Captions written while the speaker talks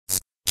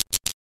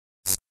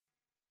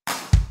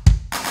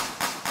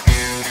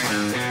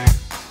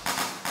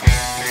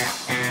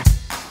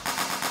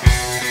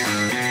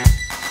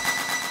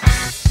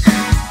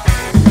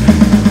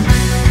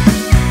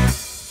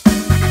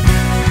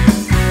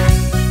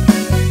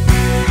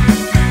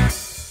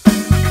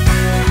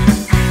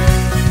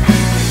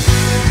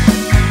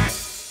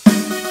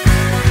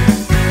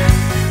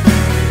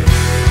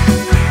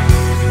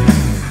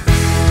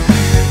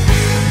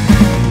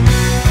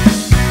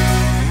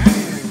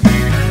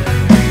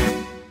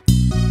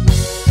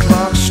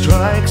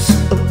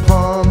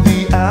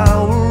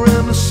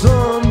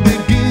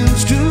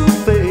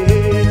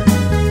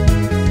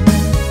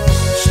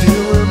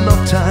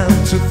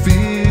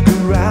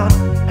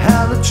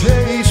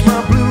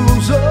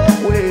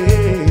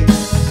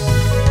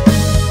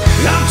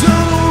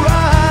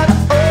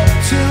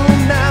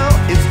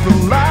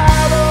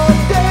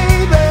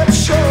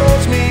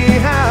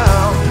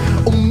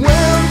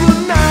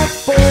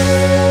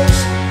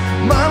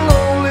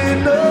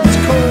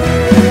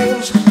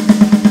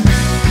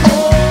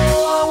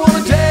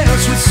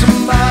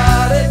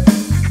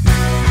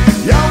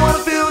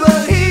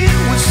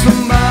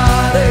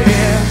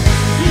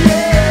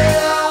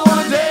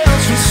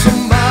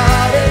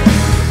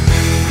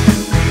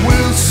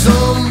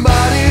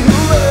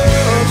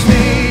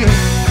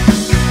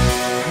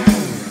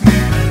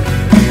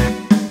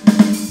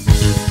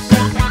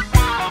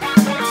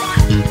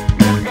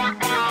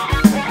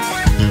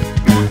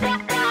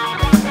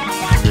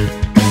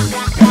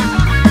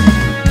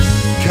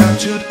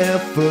entered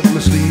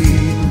effortlessly.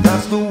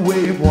 That's the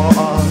way it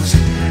was.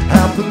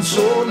 Happened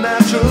so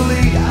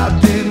naturally, I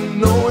didn't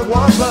know it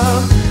was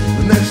love.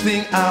 The next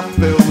thing I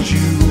felt was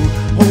you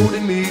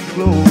holding me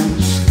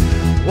close.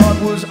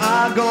 What was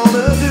I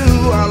gonna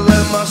do? I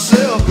let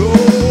myself go.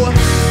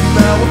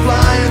 Now we're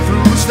flying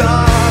through the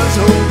stars.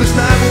 Hope this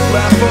night will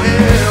last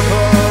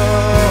forever.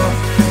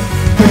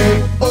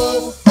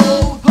 Oh, oh,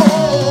 oh,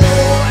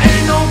 oh.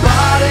 Ain't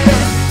nobody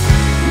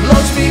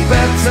loves me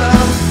better,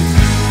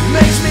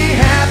 makes me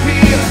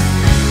happy,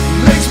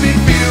 makes me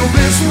feel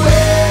this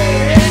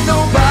way. Ain't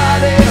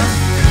nobody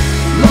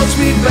loves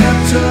me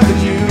better than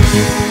you.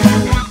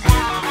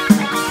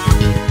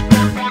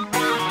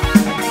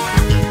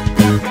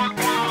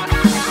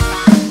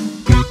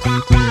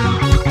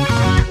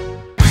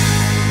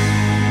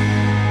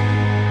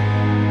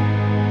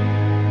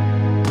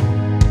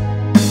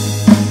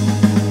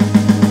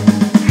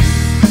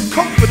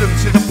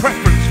 Confidence is a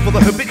preference for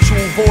the habitual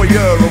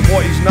voyeur of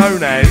what is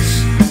known as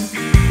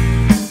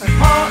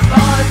part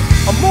life.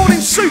 A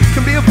morning suit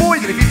can be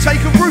avoided if you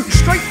take a route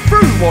straight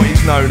through what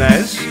is known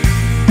as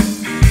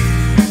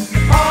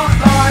part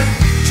life.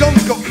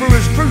 John's got through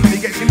his group and he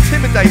gets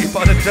intimidated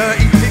by the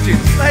dirty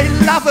pigeons. They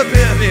love a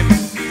bit of him.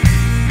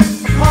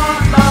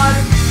 Part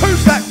life.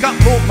 Who's that gut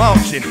lord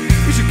marching?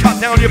 You should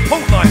cut down your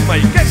pork life,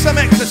 mate. Get some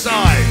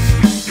exercise.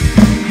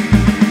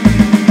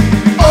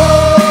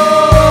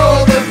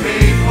 Oh, the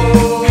people.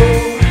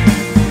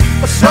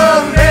 So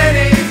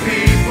many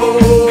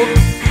people.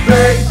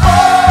 They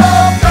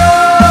all go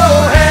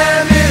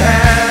hand in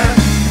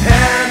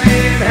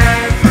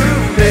hand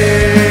through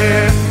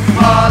their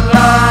hard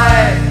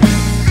life.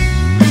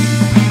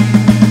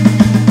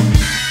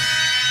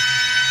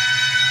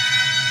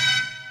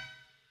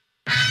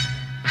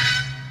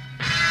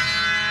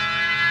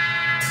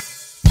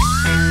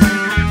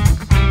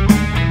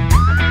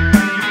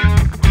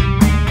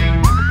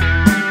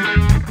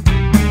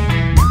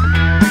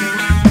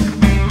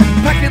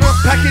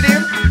 Pack it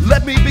in,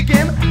 let me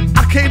begin.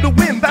 I came to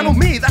win, battle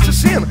me, that's a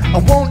sin. I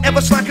won't ever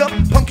slack up,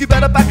 punk you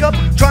better back up.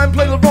 Try and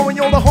play the role and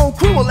you're the whole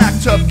crew will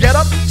act up. Get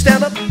up,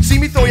 stand up, see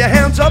me throw your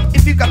hands up.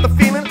 If you got the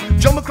feeling,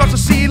 jump across the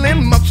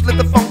ceiling. Much let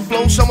the funk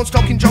flow, someone's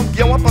talking junk.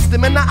 Yo, I bust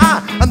him in the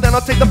eye, and then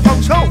I'll take the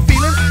punk's home.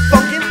 Feeling,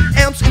 funkin',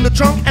 amps in the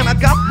trunk. And I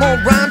got more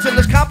rhymes than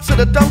there's cops at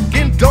a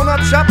Dunkin'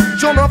 Donut shop.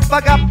 Sure enough, I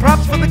got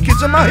props for the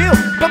kids on my hill,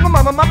 but my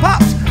mama, my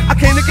pops. I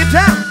came to get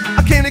down,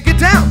 I came to get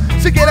down.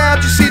 So get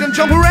out, you see them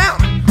jump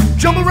around.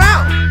 Jump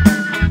around,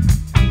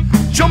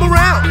 jump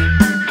around,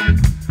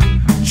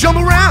 jump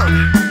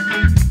around,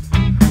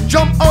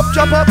 jump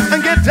up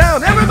and get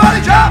down. Everybody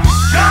jump,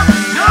 jump,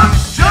 jump,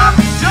 jump,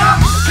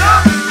 jump,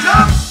 jump,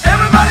 jump.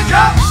 Everybody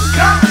jump.